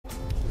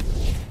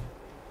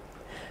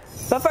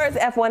But first,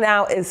 F1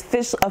 now is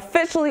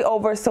officially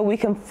over, so we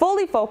can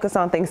fully focus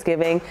on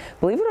Thanksgiving.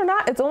 Believe it or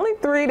not, it's only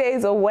 3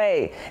 days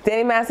away.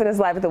 Danny Masson is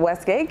live at the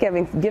Westgate,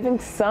 giving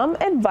some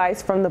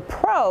advice from the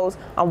pros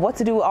on what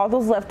to do with all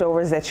those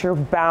leftovers that you're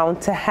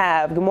bound to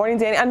have. Good morning,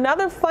 Danny.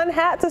 Another fun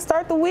hat to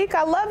start the week.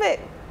 I love it.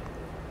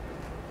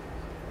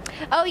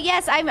 Oh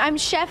yes, I'm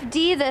Chef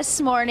D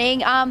this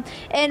morning, and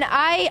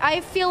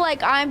I feel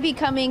like I'm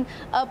becoming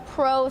a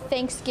pro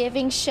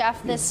Thanksgiving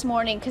chef this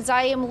morning because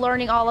I am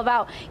learning all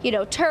about,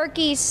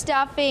 turkey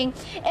stuffing,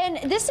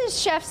 and this is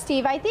Chef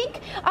Steve. I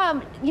think,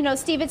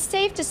 Steve, it's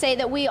safe to say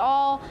that we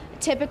all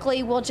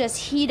typically will just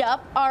heat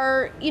up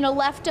our,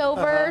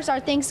 leftovers, our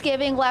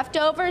Thanksgiving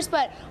leftovers,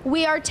 but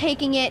we are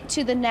taking it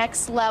to the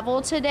next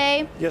level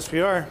today. Yes, we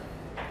are.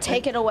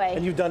 Take it away.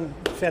 And you've done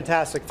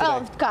fantastic today.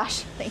 Oh, gosh,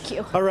 thank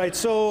you. All right,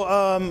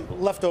 so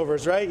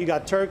leftovers, right? You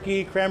got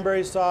turkey,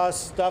 cranberry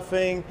sauce,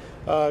 stuffing,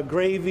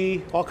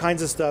 gravy, all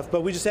kinds of stuff.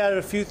 But we just added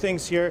a few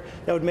things here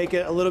that would make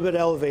it a little bit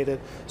elevated.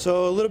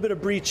 So a little bit of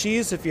brie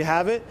cheese, if you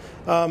have it.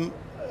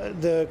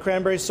 The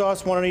cranberry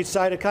sauce, one on each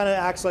side, it kind of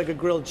acts like a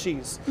grilled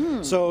cheese.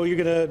 So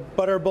you're going to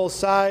butter both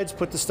sides,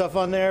 put the stuff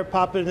on there,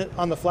 pop it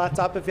on the flat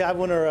top if you have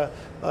one, or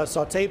a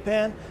saute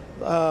pan.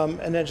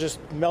 And then just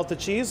melt the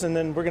cheese, and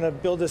then we're going to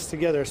build this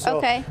together.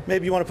 So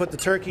maybe you want to put the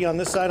turkey on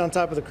this side on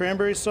top of the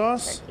cranberry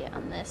sauce. Turkey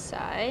on this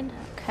side,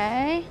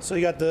 okay. So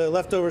you got the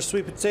leftover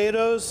sweet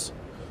potatoes.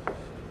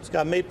 It's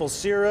got maple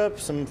syrup,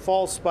 some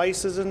fall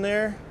spices in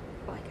there.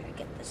 Oh, I got to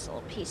get this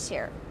little piece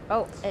here.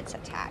 Oh, it's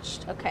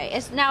attached.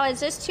 Okay. Now, is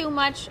this too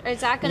much? Or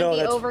is that going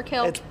to be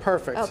overkill? It's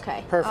perfect.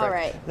 Okay. Perfect. All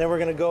right. Then we're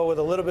going to go with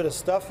a little bit of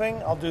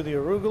stuffing. I'll do the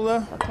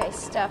arugula. Okay,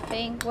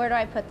 stuffing. Where do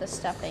I put the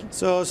stuffing?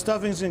 So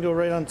stuffing's going to go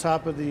right on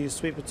top of the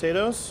sweet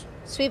potatoes.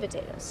 Sweet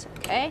potatoes.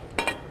 Okay.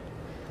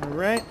 All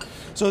right.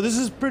 So this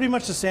is pretty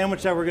much the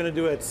sandwich that we're going to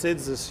do at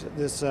Sid's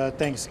this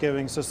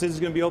Thanksgiving. So Sid's is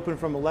going to be open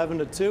from 11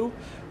 to 2.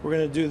 We're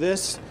going to do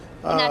this.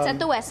 And that's at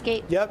the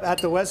Westgate. Yep, at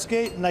the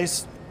Westgate.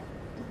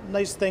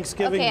 Nice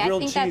Thanksgiving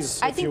grilled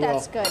cheese, I think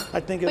that's good. I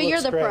think it looks great. But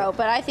you're the pro,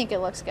 but I think it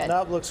looks good. No,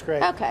 it looks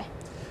great. Okay.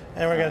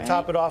 And we're going to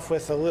top it off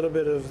with a little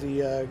bit of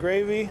the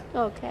gravy.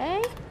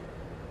 Okay.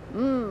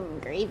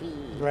 Gravy.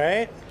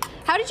 Right.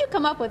 How did you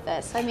come up with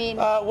this? I mean,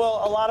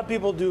 well, a lot of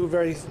people do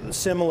very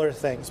similar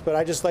things, but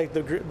I just like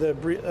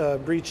the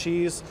brie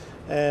cheese,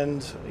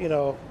 and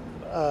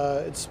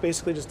it's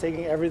basically just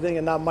taking everything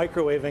and not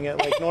microwaving it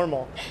like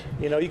normal.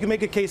 You can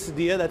make a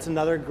quesadilla. That's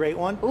another great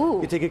one. Ooh.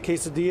 You take a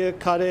quesadilla,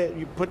 cut it,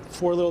 you put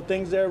 4 little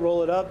things there,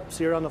 roll it up,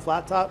 sear it on the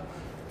flat top.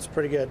 It's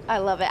pretty good. I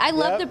love it. I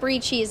love the brie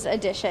cheese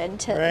addition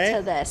to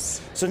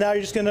this. So now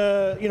you're just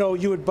gonna,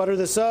 you would butter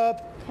this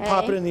up,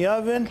 pop it in the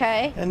oven.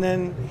 Okay. And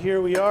then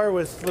here we are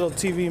with little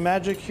TV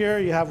magic here.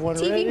 You have one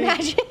ready. TV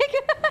magic.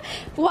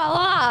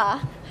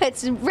 Voila.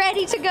 It's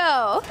ready to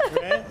go.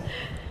 Right.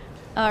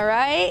 All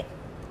right.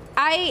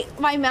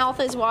 My mouth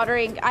is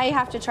watering. I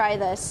have to try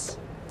this.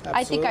 Absolutely.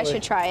 I think I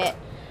should try it.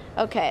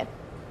 Okay.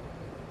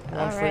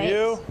 One for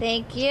you.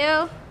 Thank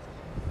you.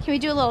 Can we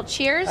do a little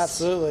cheers?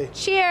 Absolutely.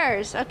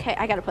 Cheers. Okay,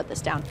 I got to put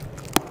this down.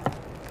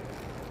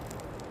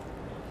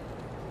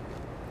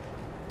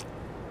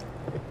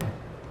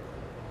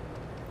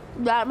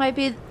 That might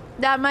be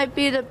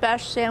the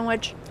best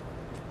sandwich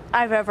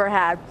I've ever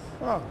had.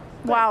 Oh,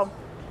 thanks. Wow.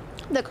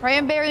 The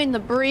cranberry and the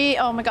brie,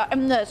 oh my God,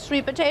 and the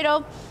sweet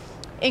potato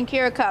in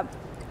Kira Cup.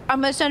 I'm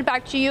going to send it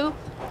back to you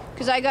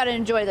because I got to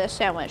enjoy this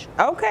sandwich.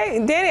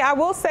 Okay, Danny, I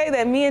will say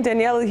that me and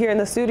Danielle here in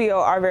the studio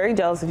are very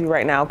jealous of you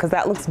right now because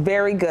that looks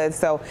very good.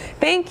 So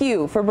thank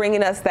you for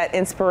bringing us that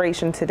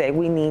inspiration today.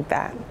 We need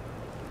that.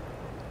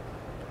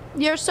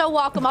 You're so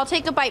welcome. I'll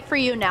take a bite for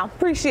you now.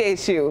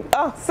 Appreciate you.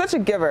 Oh, such a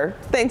giver.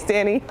 Thanks,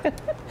 Danny.